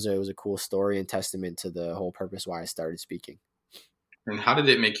reassuring. And it was a cool story and testament to the whole purpose why I started speaking. And how did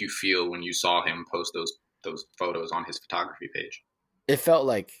it make you feel when you saw him post those photos on his photography page? It felt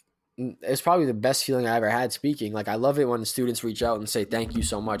like it's probably the best feeling I ever had speaking. Like I love it when students reach out and say, thank you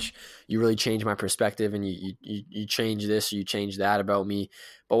so much. You really changed my perspective and you changed this, you changed that about me.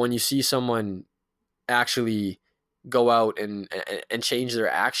 But when you see someone actually go out and change their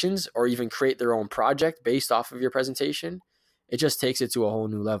actions or even create their own project based off of your presentation, it just takes it to a whole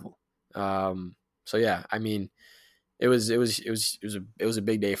new level. So yeah, I mean, it was a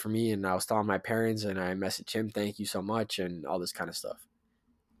big day for me, and I was telling my parents and I messaged him, thank you so much, and all this kind of stuff.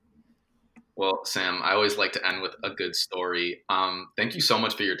 Well, Sam, I always like to end with a good story. Thank you so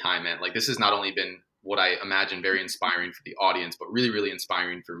much for your time, man. Like this has not only been what I imagine very inspiring for the audience, but really, really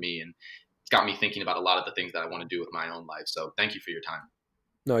inspiring for me. And it's got me thinking about a lot of the things that I want to do with my own life. So thank you for your time.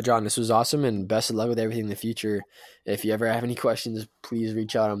 No, John, this was awesome, and best of luck with everything in the future. If you ever have any questions, please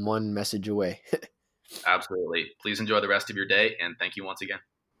reach out. I'm one message away. Absolutely. Please enjoy the rest of your day. And thank you once again.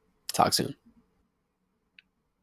 Talk soon.